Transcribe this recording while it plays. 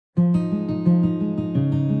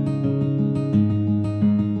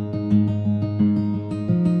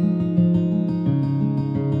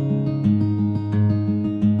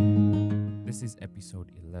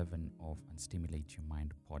Unstimulate Your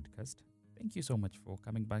Mind podcast. Thank you so much for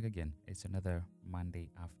coming back again. It's another Monday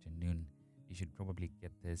afternoon. You should probably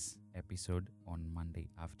get this episode on Monday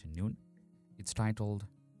afternoon. It's titled,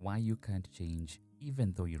 Why You Can't Change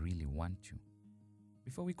Even Though You Really Want to.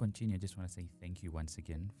 Before we continue, I just want to say thank you once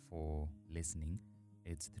again for listening.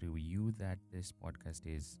 It's through you that this podcast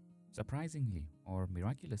is surprisingly or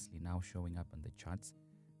miraculously now showing up on the charts.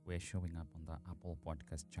 We're showing up on the Apple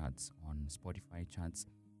podcast charts, on Spotify charts.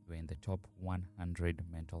 We're in the top 100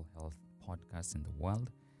 mental health podcasts in the world.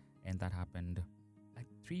 And that happened like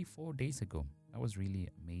 3-4 days ago. That was really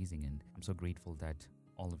amazing. And I'm so grateful that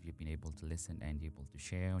all of you have been able to listen and able to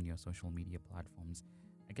share on your social media platforms.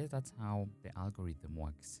 I guess that's how the algorithm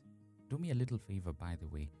works. Do me a little favor, by the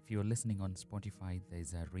way. If you're listening on Spotify,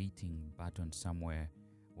 there's a rating button somewhere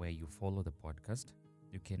where you follow the podcast.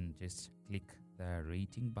 You can just click the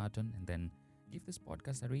rating button and then give this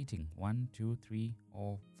podcast a rating. 1, 2, 3,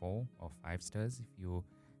 or 4 or 5 stars if you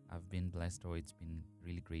have been blessed or it's been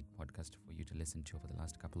really great podcast for you to listen to over the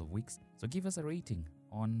last couple of weeks. So give us a rating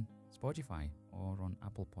on Spotify or on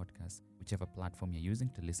Apple Podcasts, whichever platform you're using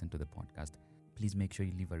to listen to the podcast. Please make sure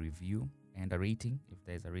you leave a review and a rating if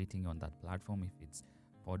there's a rating on that platform, if it's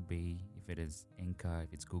Podbay, if it is Anchor,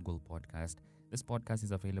 if it's Google Podcast. This podcast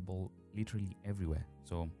is available literally everywhere.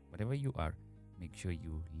 So whatever you are, make sure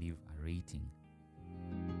you leave a rating.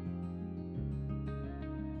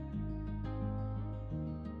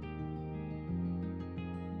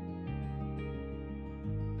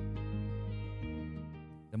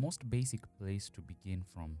 The most basic place to begin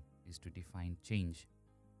from is to define change.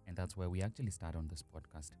 And that's where we actually start on this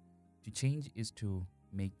podcast. To change is to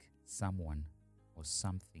make someone or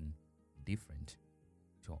something different,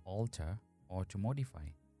 to alter or to modify.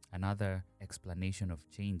 Another explanation of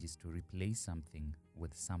change is to replace something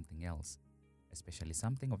with something else, especially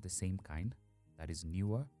something of the same kind that is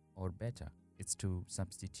newer or better. It's to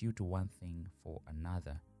substitute one thing for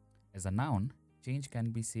another. As a noun, change can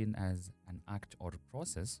be seen as an act or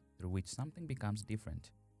process through which something becomes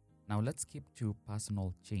different. Now let's keep to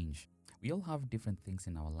personal change. We all have different things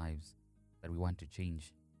in our lives that we want to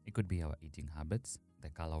change. It could be our eating habits, the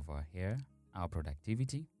color of our hair, our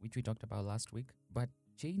productivity, which we talked about last week. But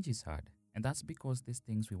change is hard. And that's because these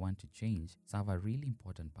things we want to change serve a really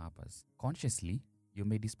important purpose. Consciously, you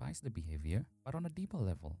may despise the behavior, but on a deeper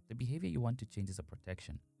level, the behavior you want to change is a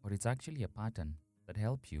protection, or it's actually a pattern that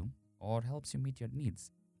helps you or helps you meet your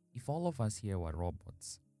needs. If all of us here were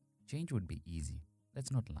robots, change would be easy.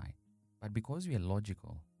 Let's not lie. But because we are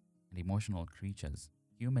logical and emotional creatures,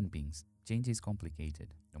 human beings, change is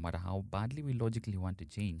complicated. No matter how badly we logically want to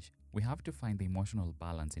change, we have to find the emotional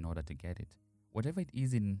balance in order to get it. Whatever it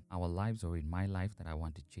is in our lives or in my life that I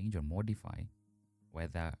want to change or modify,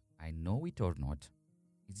 whether I know it or not,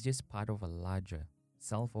 it's just part of a larger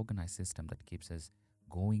self-organized system that keeps us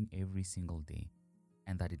going every single day,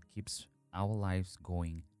 and that it keeps our lives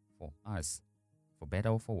going for us, for better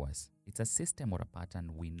or for worse. It's a system or a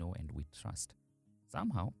pattern we know and we trust.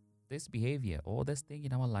 Somehow, this behavior or this thing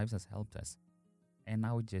in our lives has helped us, and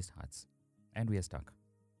now it just hurts, and we are stuck.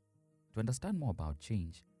 To understand more about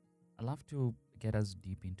change, I'd love to get us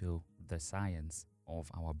deep into the science of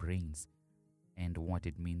our brains and what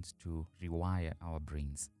it means to rewire our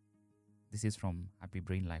brains. This is from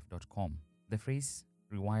happybrainlife.com. The phrase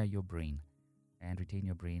rewire your brain and retain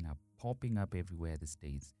your brain are popping up everywhere these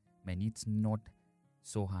days. Man, it's not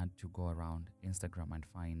so hard to go around Instagram and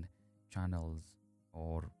find channels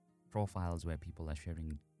or profiles where people are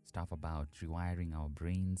sharing stuff about rewiring our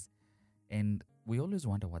brains. And we always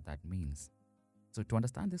wonder what that means. So to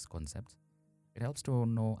understand this concept, it helps to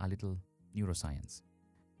know a little neuroscience.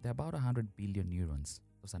 There are about 100 billion neurons,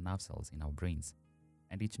 those are nerve cells in our brains,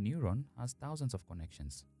 and each neuron has thousands of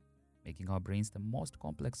connections, making our brains the most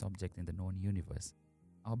complex object in the known universe.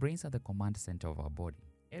 Our brains are the command center of our body.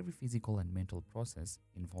 Every physical and mental process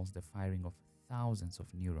involves the firing of thousands of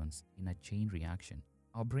neurons in a chain reaction.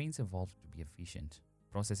 Our brains evolved to be efficient.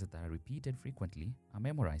 Processes that are repeated frequently are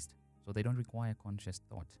memorized, so they don't require conscious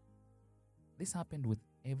thought. This happened with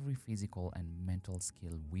every physical and mental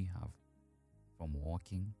skill we have, from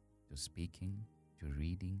walking, to speaking, to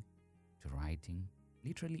reading, to writing.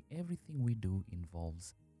 Literally everything we do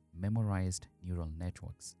involves memorized neural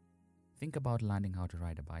networks. Think about learning how to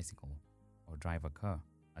ride a bicycle or drive a car.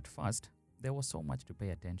 At first, there was so much to pay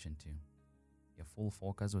attention to. Your full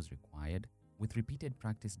focus was required. With repeated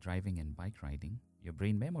practice driving and bike riding, your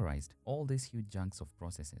brain memorized all these huge chunks of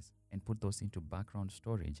processes and put those into background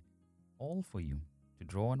storage, all for you to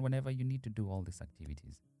draw on whenever you need to do all these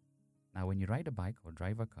activities. Now, when you ride a bike or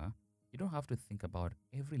drive a car, you don't have to think about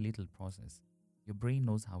every little process. Your brain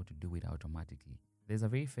knows how to do it automatically. There's a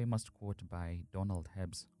very famous quote by Donald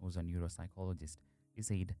Hebbs, who's a neuropsychologist. He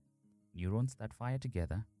said, "Neurons that fire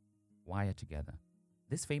together, wire together."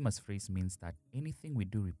 This famous phrase means that anything we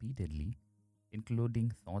do repeatedly,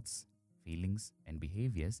 including thoughts, feelings, and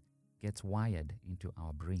behaviors, gets wired into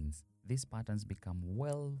our brains. These patterns become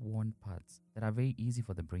well-worn paths that are very easy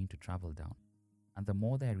for the brain to travel down. And the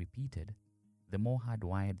more they are repeated, the more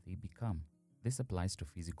hardwired they become. This applies to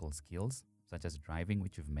physical skills, such as driving,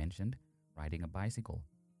 which you've mentioned, riding a bicycle.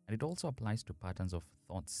 And it also applies to patterns of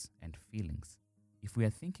thoughts and feelings. If we are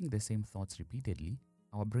thinking the same thoughts repeatedly,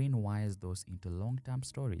 our brain wires those into long-term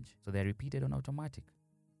storage, so they're repeated on automatic.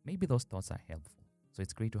 Maybe those thoughts are helpful, so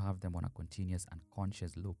it's great to have them on a continuous and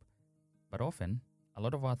conscious loop. But often, a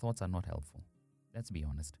lot of our thoughts are not helpful. Let's be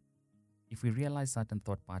honest. If we realize certain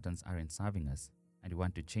thought patterns aren't serving us and we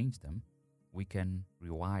want to change them, we can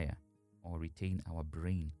rewire or retain our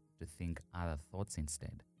brain to think other thoughts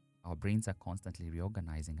instead. Our brains are constantly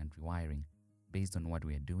reorganizing and rewiring based on what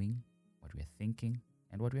we are doing, what we are thinking,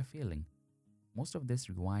 and what we are feeling. Most of this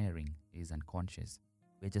rewiring is unconscious.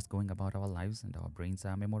 We're just going about our lives and our brains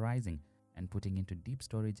are memorizing and putting into deep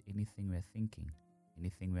storage anything we're thinking,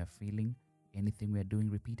 anything we're feeling, anything we're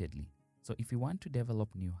doing repeatedly. So if we want to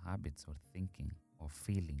develop new habits or thinking or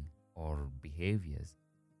feeling or behaviors,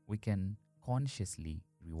 we can consciously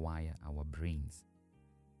rewire our brains.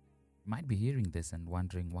 You might be hearing this and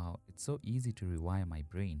wondering, wow, it's so easy to rewire my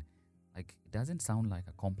brain. Like, it doesn't sound like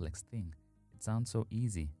a complex thing. It sounds so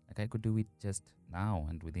easy. Like I could do it just now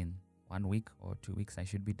and within 1 week or 2 weeks I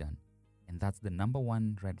should be done. And that's the number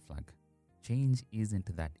one red flag. Change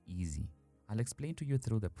isn't that easy. I'll explain to you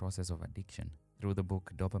through the process of addiction, through the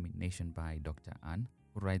book Dopamine Nation by Dr. Ann,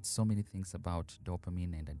 who writes so many things about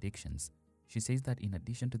dopamine and addictions. She says that in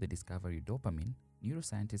addition to the discovery of dopamine,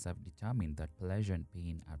 neuroscientists have determined that pleasure and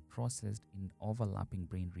pain are processed in overlapping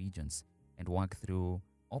brain regions and work through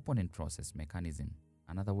opponent process mechanism.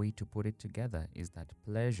 Another way to put it together is that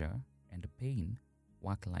pleasure and pain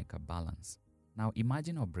work like a balance. Now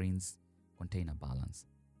imagine our brains contain a balance,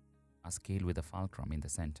 a scale with a fulcrum in the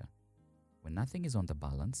center. When nothing is on the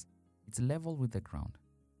balance, it's level with the ground.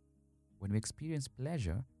 When we experience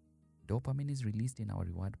pleasure, dopamine is released in our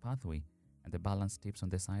reward pathway and the balance tips on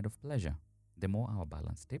the side of pleasure. The more our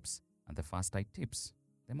balance tips and the faster it tips,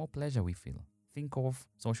 the more pleasure we feel. Think of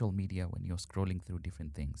social media when you're scrolling through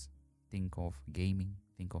different things. Think of gaming,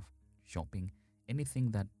 think of shopping,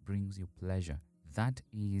 anything that brings you pleasure. That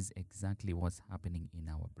is exactly what's happening in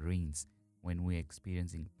our brains when we're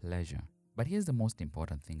experiencing pleasure. But here's the most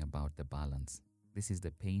important thing about the balance. This is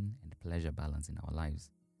the pain and pleasure balance in our lives.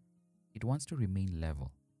 It wants to remain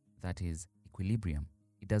level, that is, equilibrium.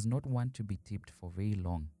 It does not want to be tipped for very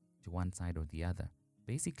long to one side or the other.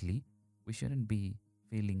 Basically, we shouldn't be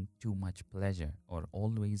feeling too much pleasure or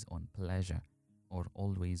always on pleasure or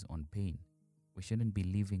always on pain. We shouldn't be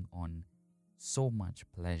living on so much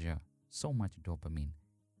pleasure, so much dopamine,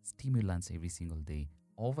 stimulants every single day,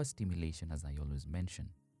 overstimulation as I always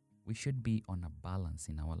mention. We should be on a balance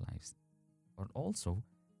in our lives, but also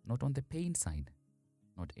not on the pain side.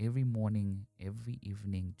 Not every morning, every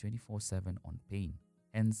evening, 24/7 on pain.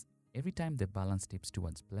 Hence, every time the balance tips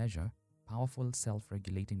towards pleasure, powerful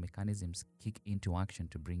self-regulating mechanisms kick into action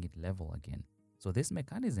to bring it level again. So these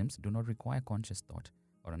mechanisms do not require conscious thought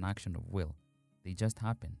or an action of will. They just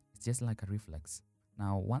happen. It's just like a reflex.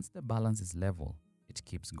 Now, once the balance is level, it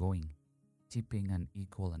keeps going, tipping an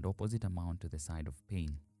equal and opposite amount to the side of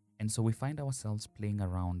pain. And so we find ourselves playing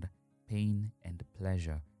around pain and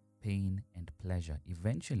pleasure, pain and pleasure.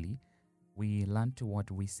 Eventually, we learn to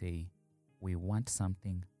what we say, we want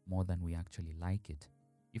something more than we actually like it.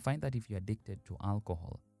 You find that if you're addicted to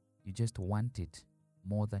alcohol, you just want it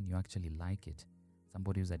more than you actually like it.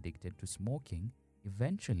 Somebody who's addicted to smoking,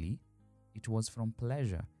 eventually it was from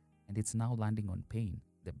pleasure and it's now landing on pain.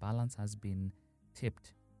 The balance has been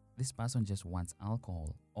tipped. This person just wants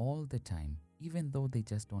alcohol all the time, even though they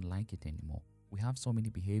just don't like it anymore. We have so many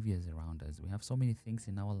behaviors around us. We have so many things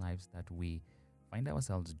in our lives that we find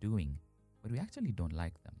ourselves doing, but we actually don't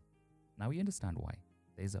like them. Now we understand why.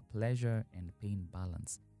 There's a pleasure and pain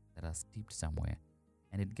balance that are steeped somewhere,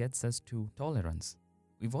 and it gets us to tolerance.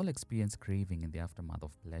 We've all experienced craving in the aftermath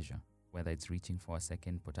of pleasure, whether it's reaching for a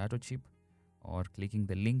second potato chip or clicking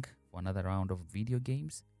the link for another round of video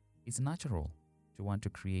games. It's natural to want to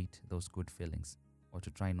create those good feelings or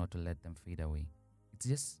to try not to let them fade away. It's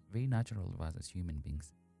just very natural of us as human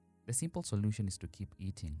beings. The simple solution is to keep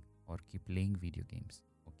eating or keep playing video games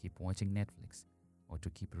or keep watching Netflix or to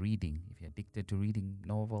keep reading if you're addicted to reading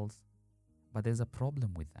novels. But there's a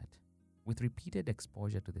problem with that. With repeated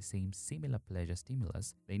exposure to the same similar pleasure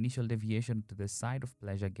stimulus, the initial deviation to the side of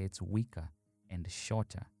pleasure gets weaker and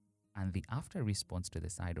shorter, and the after response to the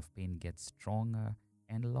side of pain gets stronger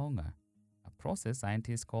and longer, a process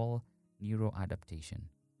scientists call neuroadaptation.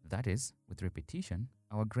 That is, with repetition,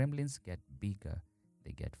 our gremlins get bigger,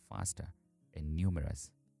 they get faster and numerous,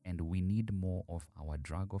 and we need more of our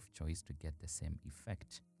drug of choice to get the same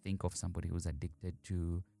effect. Think of somebody who's addicted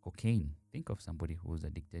to cocaine. Think of somebody who's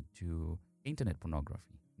addicted to internet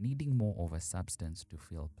pornography. Needing more of a substance to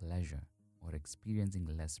feel pleasure or experiencing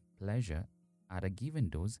less pleasure at a given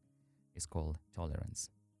dose is called tolerance.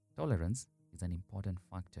 Tolerance is an important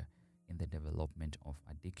factor in the development of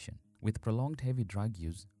addiction. With prolonged heavy drug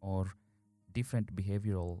use or different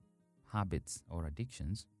behavioral habits or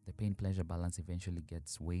addictions, the pain-pleasure balance eventually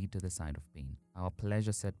gets weighed to the side of pain. Our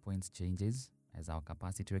pleasure set points changes as our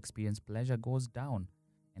capacity to experience pleasure goes down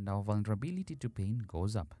and our vulnerability to pain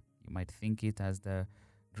goes up. You might think it as the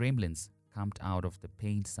gremlins camped out of the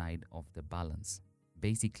pain side of the balance.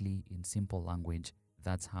 Basically, in simple language,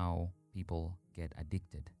 that's how people get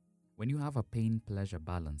addicted. When you have a pain-pleasure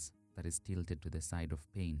balance that is tilted to the side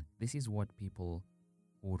of pain, this is what people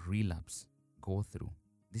who relapse go through.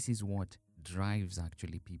 This is what drives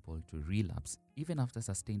actually people to relapse. Even after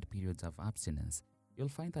sustained periods of abstinence, you'll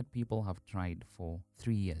find that people have tried for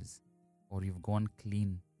 3 years, or you've gone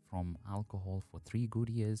clean from alcohol for 3 good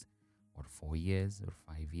years, or 4 years, or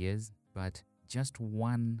 5 years, but just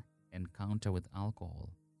one encounter with alcohol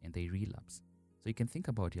and they relapse. So you can think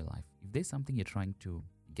about your life. If there's something you're trying to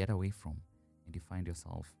get away from and you find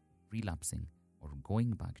yourself relapsing or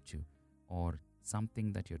going back to, or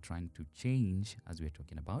something that you're trying to change, as we're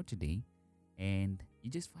talking about today, and you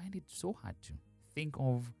just find it so hard to think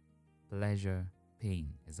of pleasure,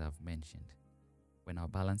 pain, as I've mentioned. When our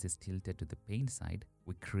balance is tilted to the pain side,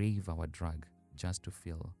 we crave our drug just to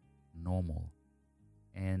feel normal.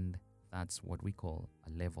 And that's what we call a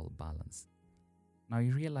level balance. Now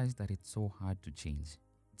you realize that it's so hard to change.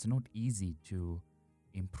 It's not easy to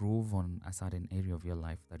improve on a certain area of your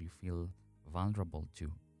life that you feel vulnerable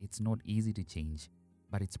to. It's not easy to change,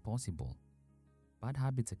 but it's possible. Bad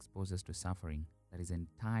habits expose us to suffering that is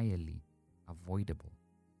entirely avoidable.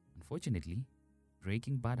 Unfortunately,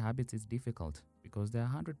 breaking bad habits is difficult because they are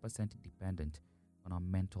 100% dependent on our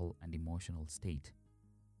mental and emotional state.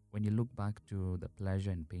 When you look back to the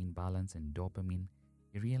pleasure and pain balance and dopamine,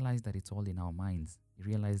 you realize that it's all in our minds. You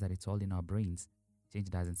realize that it's all in our brains. Change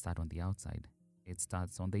doesn't start on the outside. It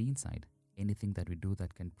starts on the inside. Anything that we do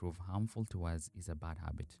that can prove harmful to us is a bad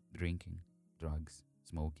habit. Drinking, drugs,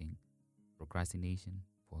 smoking, procrastination,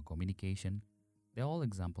 poor communication, they're all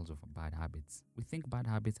examples of bad habits. We think bad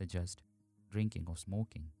habits are just drinking or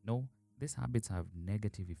smoking. No, these habits have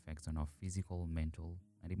negative effects on our physical, mental,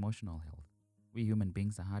 and emotional health. We human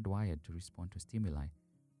beings are hardwired to respond to stimuli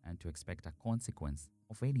and to expect a consequence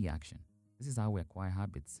of any action. This is how we acquire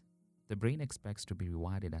habits. The brain expects to be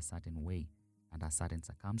rewarded a certain way and a certain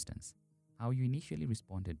circumstance. How you initially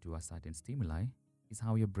responded to a certain stimuli is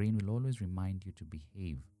how your brain will always remind you to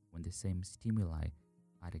behave when the same stimuli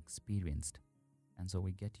are experienced. And so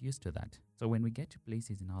we get used to that. So when we get to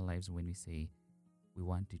places in our lives when we say we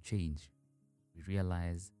want to change, we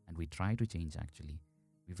realize, and we try to change actually,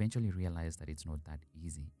 we eventually realize that it's not that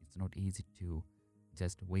easy. It's not easy to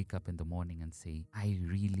just wake up in the morning and say, I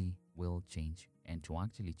really will change, and to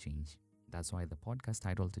actually change. That's why the podcast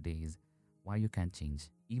title today is Why You Can't Change,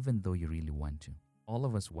 Even Though You Really Want to. All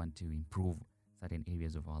of us want to improve certain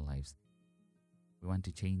areas of our lives. We want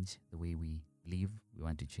to change the way we live. We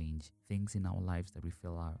want to change things in our lives that we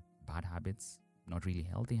feel are bad habits, not really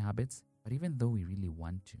healthy habits. But even though we really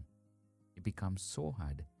want to, it becomes so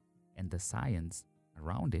hard, and the science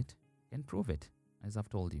around it can prove it, as I've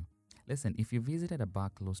told you. Listen, if you visited a bar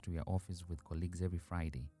close to your office with colleagues every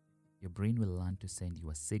Friday, your brain will learn to send you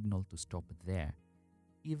a signal to stop there,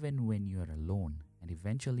 even when you are alone, and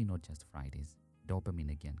eventually not just Fridays.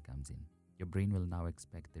 Dopamine again comes in. Your brain will now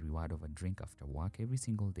expect the reward of a drink after work every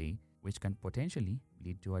single day, which can potentially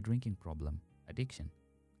lead to a drinking problem, addiction.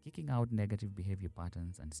 Kicking out negative behavior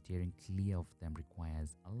patterns and steering clear of them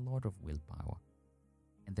requires a lot of willpower.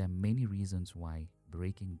 And there are many reasons why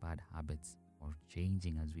breaking bad habits, or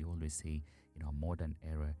changing as we always say in our modern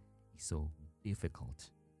era, is so difficult.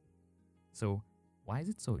 So why is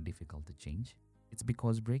it so difficult to change? It's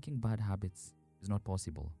because breaking bad habits is not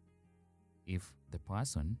possible if the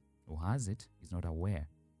person who has it is not aware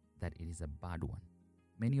that it is a bad one.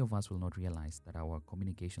 Many of us will not realize that our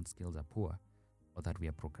communication skills are poor, or that we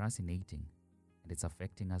are procrastinating and it's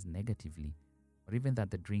affecting us negatively, or even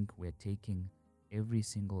that the drink we're taking every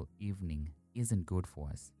single evening isn't good for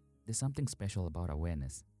us. There's something special about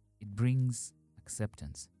awareness. It brings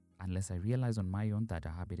acceptance. Unless I realize on my own that a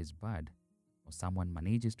habit is bad, or someone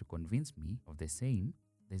manages to convince me of the same,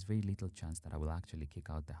 there's very little chance that I will actually kick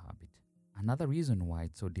out the habit. Another reason why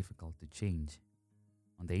it's so difficult to change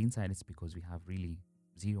on the inside is because we have really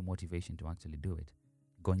zero motivation to actually do it.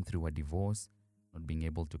 Going through a divorce, not being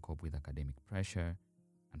able to cope with academic pressure,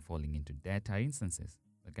 and falling into debt are instances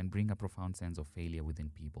that can bring a profound sense of failure within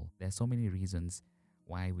people. There are so many reasons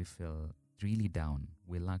why we feel really down.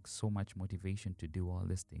 We lack so much motivation to do all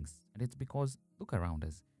these things. And it's because, look around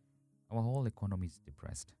us, our whole economy is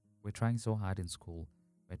depressed. We're trying so hard in school.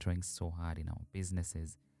 We're trying so hard in our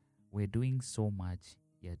businesses. We're doing so much,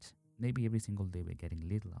 yet maybe every single day we're getting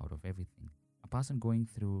little out of everything. A person going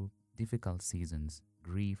through difficult seasons,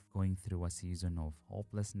 grief, going through a season of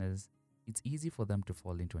hopelessness, it's easy for them to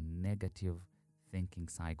fall into a negative thinking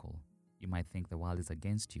cycle. You might think the world is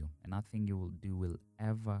against you and nothing you will do will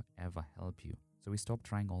ever help you. So we stop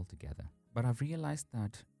trying altogether. But I've realized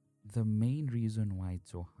that the main reason why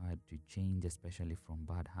it's so hard to change, especially from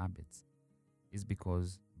bad habits, is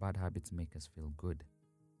because bad habits make us feel good.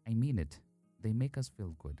 I mean it. They make us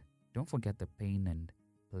feel good. Don't forget the pain and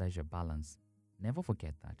pleasure balance. Never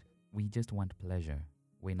forget that. We just want pleasure.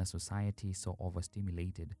 We're in a society so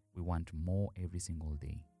overstimulated, we want more every single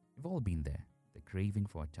day. We've all been there. The craving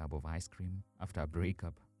for a tub of ice cream after a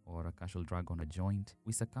breakup or a casual drug on a joint.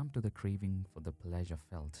 We succumb to the craving for the pleasure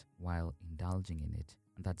felt while indulging in it.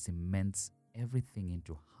 And that cements everything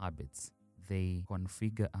into habits. They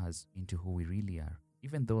configure us into who we really are,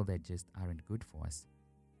 even though they just aren't good for us.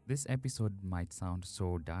 This episode might sound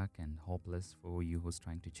so dark and hopeless for you who's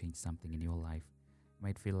trying to change something in your life. You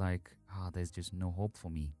might feel like, there's just no hope for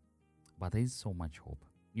me. But there is so much hope.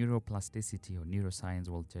 Neuroplasticity or neuroscience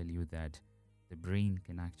will tell you that the brain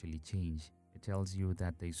can actually change. It tells you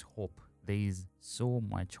that there's hope. There is so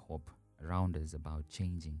much hope around us about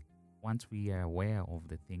changing. Once we are aware of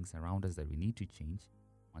the things around us that we need to change,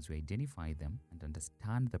 once we identify them and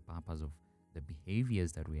understand the purpose of the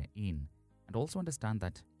behaviors that we are in, and also understand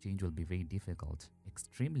that change will be very difficult,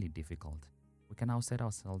 extremely difficult, we can now set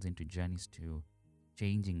ourselves into journeys to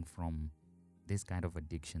changing from this kind of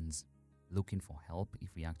addictions, looking for help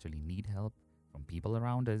if we actually need help from people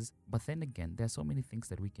around us. But then again, there are so many things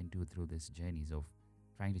that we can do through these journeys of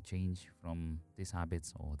trying to change from these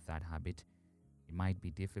habits or that habit. It might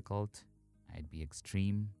be difficult, it might be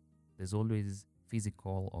extreme. There's always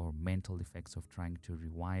physical or mental effects of trying to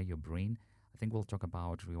rewire your brain. I think we'll talk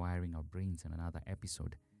about rewiring our brains in another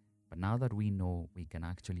episode. But now that we know we can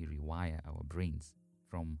actually rewire our brains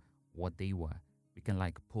from what they were, we can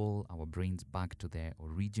pull our brains back to their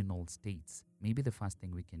original states. Maybe the first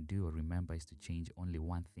thing we can do or remember is to change only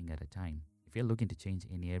one thing at a time. If you're looking to change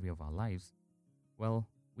any area of our lives, well,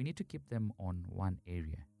 we need to keep them on one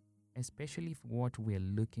area, especially if what we're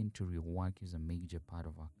looking to rework is a major part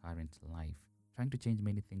of our current life. Trying to change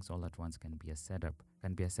many things all at once can be a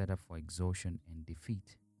setup for exhaustion and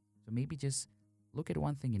defeat. So maybe just look at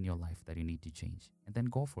one thing in your life that you need to change and then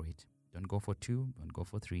go for it. Don't go for 2, don't go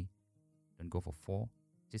for 3, don't go for 4.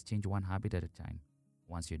 Just change one habit at a time.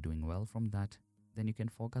 Once you're doing well from that, then you can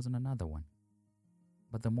focus on another one.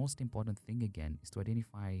 But the most important thing again is to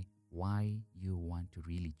identify why you want to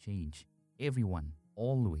really change. Everyone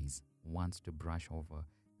always wants to brush over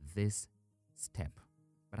this step.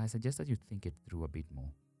 But I suggest that you think it through a bit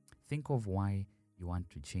more. Think of why you want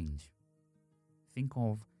to change. Think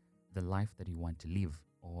of the life that you want to live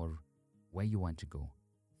or where you want to go.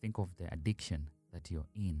 Think of the addiction that you're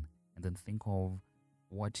in, and then think of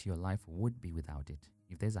what your life would be without it.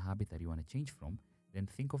 If there's a habit that you want to change from, then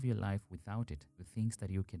think of your life without it, the things that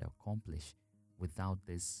you can accomplish without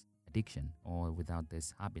this addiction or without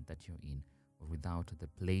this habit that you're in or without the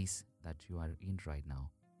place that you are in right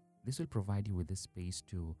now. This will provide you with the space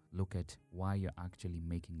to look at why you're actually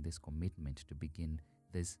making this commitment to begin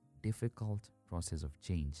this difficult process of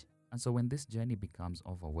change. And so when this journey becomes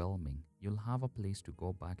overwhelming, you'll have a place to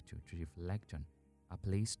go back to reflect on, a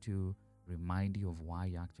place to remind you of why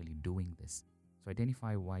you're actually doing this. So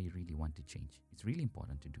identify why you really want to change. It's really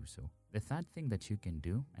important to do so. The third thing that you can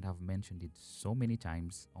do, and I've mentioned it so many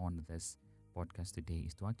times on this podcast today,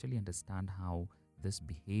 is to actually understand how this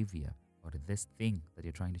behavior or this thing that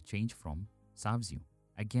you're trying to change from serves you.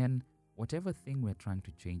 Again, whatever thing we're trying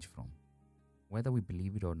to change from, whether we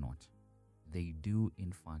believe it or not, they do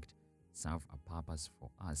in fact serve a purpose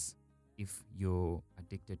for us. If you're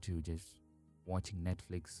addicted to just watching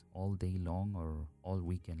Netflix all day long or all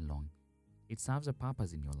weekend long, it serves a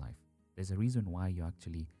purpose in your life. There's a reason why you're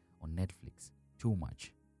actually on Netflix too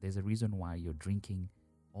much. There's a reason why you're drinking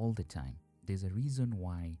all the time. There's a reason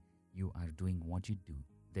why you are doing what you do.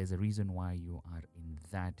 There's a reason why you are in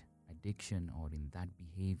that addiction or in that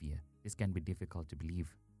behavior. This can be difficult to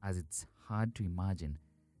believe, as it's hard to imagine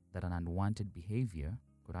that an unwanted behavior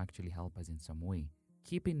could actually help us in some way.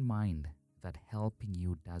 Keep in mind that helping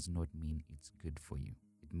you does not mean it's good for you.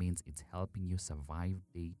 It means it's helping you survive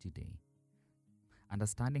day to day.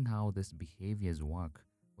 Understanding how these behaviors work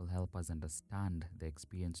will help us understand the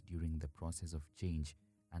experience during the process of change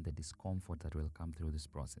and the discomfort that will come through this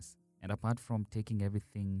process. And apart from taking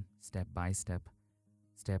everything step by step,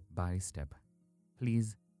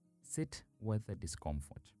 please sit with the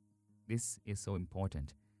discomfort. This is so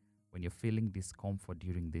important. When you're feeling discomfort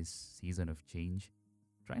during this season of change,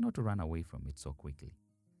 try not to run away from it so quickly.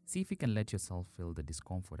 See if you can let yourself feel the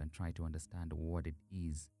discomfort and try to understand what it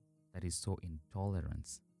is that is so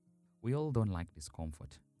intolerance. We all don't like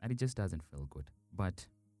discomfort, and it just doesn't feel good. But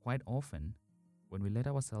quite often, when we let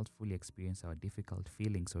ourselves fully experience our difficult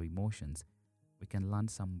feelings or emotions, we can learn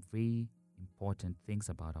some very important things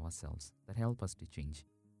about ourselves that help us to change.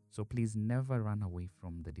 So please never run away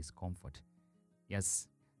from the discomfort. Yes,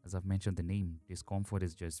 as I've mentioned the name, discomfort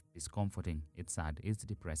is just discomforting. It's sad, it's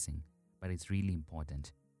depressing, but it's really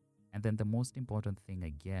important. And then the most important thing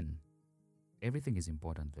again, everything is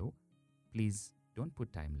important though. Please don't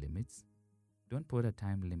put time limits. Don't put a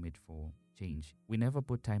time limit for change. We never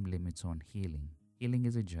put time limits on healing. Healing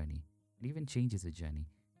is a journey, and even change is a journey.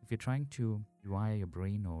 If you're trying to rewire your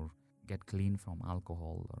brain or get clean from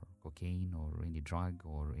alcohol or cocaine or any drug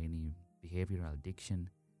or any behavioral addiction,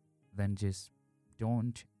 then just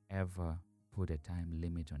don't ever put a time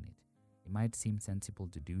limit on it. It might seem sensible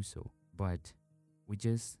to do so, but we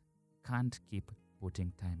just can't keep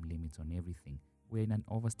putting time limits on everything. We're in an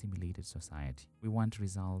overstimulated society. We want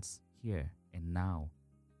results here and now.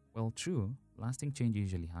 Well, true, lasting change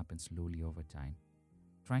usually happens slowly over time.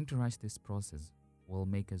 Trying to rush this process will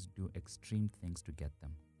make us do extreme things to get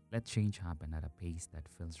them. Let change happen at a pace that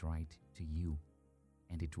feels right to you,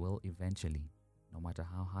 and it will eventually, no matter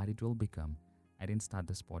how hard it will become. I didn't start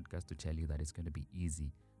this podcast to tell you that it's going to be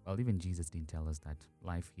easy. Well, even Jesus didn't tell us that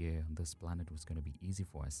life here on this planet was going to be easy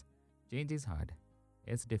for us. Change is hard.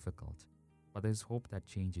 It's difficult. But there's hope that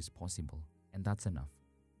change is possible. And that's enough.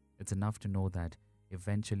 It's enough to know that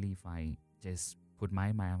eventually if I just put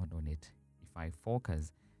my mind on it, if I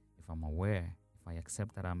focus, if I'm aware, if I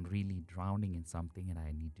accept that I'm really drowning in something and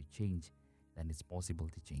I need to change, then it's possible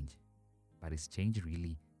to change. But is change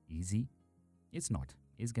really easy? It's not.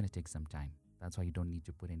 It's going to take some time. That's why you don't need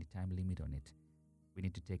to put any time limit on it. We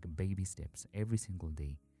need to take baby steps every single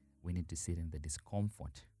day. We need to sit in the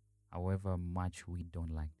discomfort. However much we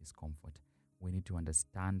don't like discomfort, we need to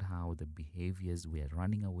understand how the behaviors we are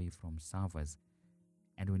running away from serve us.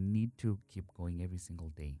 And we need to keep going every single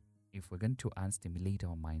day. If we're going to unstimulate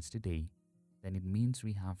our minds today, then it means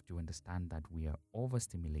we have to understand that we are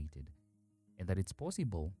overstimulated and that it's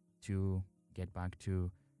possible to get back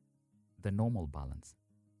to the normal balance.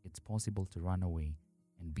 It's possible to run away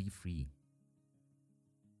and be free.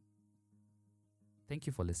 Thank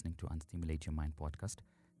you for listening to Unstimulate Your Mind podcast.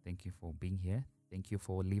 Thank you for being here. Thank you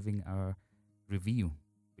for leaving a review,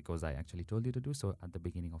 because I actually told you to do so at the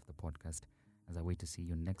beginning of the podcast. As I wait to see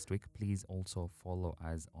you next week, please also follow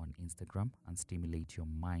us on Instagram. Unstimulate Your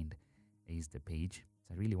Mind is the page. It's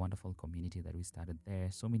a really wonderful community that we started there.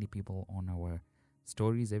 So many people on our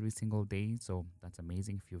stories every single day. So that's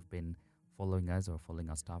amazing. If you've been following us or following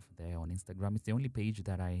our stuff there on Instagram, it's the only page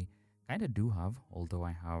that I kind of do have, although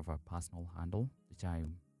I have a personal handle, which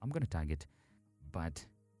I'm going to tag it. But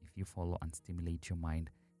if you follow Unstimulate Your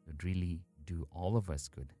Mind, you'd really do all of us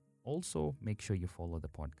good. Also, make sure you follow the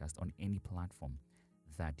podcast on any platform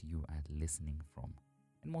that you are listening from.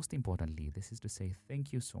 And most importantly, this is to say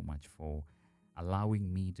thank you so much for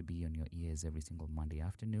allowing me to be on your ears every single Monday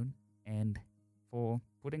afternoon and for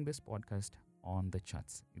putting this podcast on the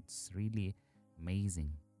charts. It's really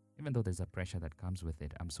amazing. Even though there's a pressure that comes with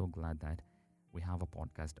it, I'm so glad that we have a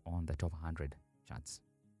podcast on the top 100 charts.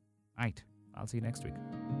 All right, I'll see you next week.